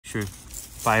extra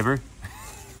fiber.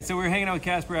 So we're hanging out with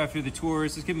Casper after the tour.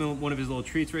 Let's give him one of his little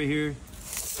treats right here.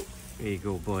 There you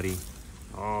go, buddy.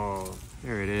 Oh,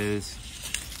 there it is.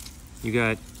 You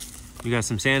got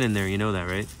some sand in there, you know that,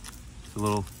 right? It's a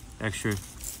little extra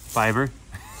fiber.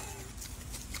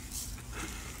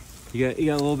 You got a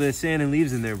little bit of sand and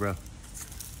leaves in there, bro.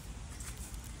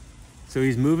 So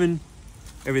he's moving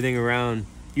everything around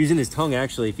using his tongue.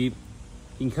 Actually, if you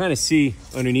can kind of see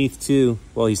underneath too.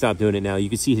 Well, he stopped doing it now. You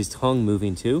can see his tongue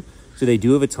moving too. So they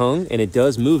do have a tongue, and it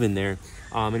does move in there.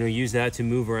 And he'll use that to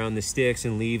move around the sticks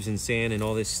and leaves and sand and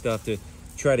all this stuff to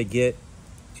try to get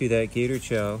to that gator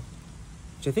chow,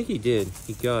 which I think he did.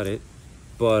 He got it.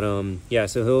 But yeah,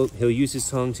 so he'll use his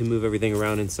tongue to move everything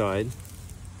around inside.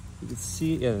 You can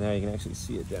see, yeah, now you can actually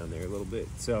see it down there a little bit.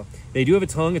 So they do have a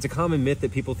tongue. It's a common myth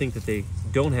that people think that they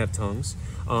don't have tongues.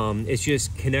 It's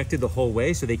just connected the whole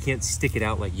way, so they can't stick it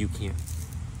out like you can.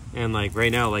 And like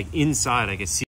right now, like inside, I can see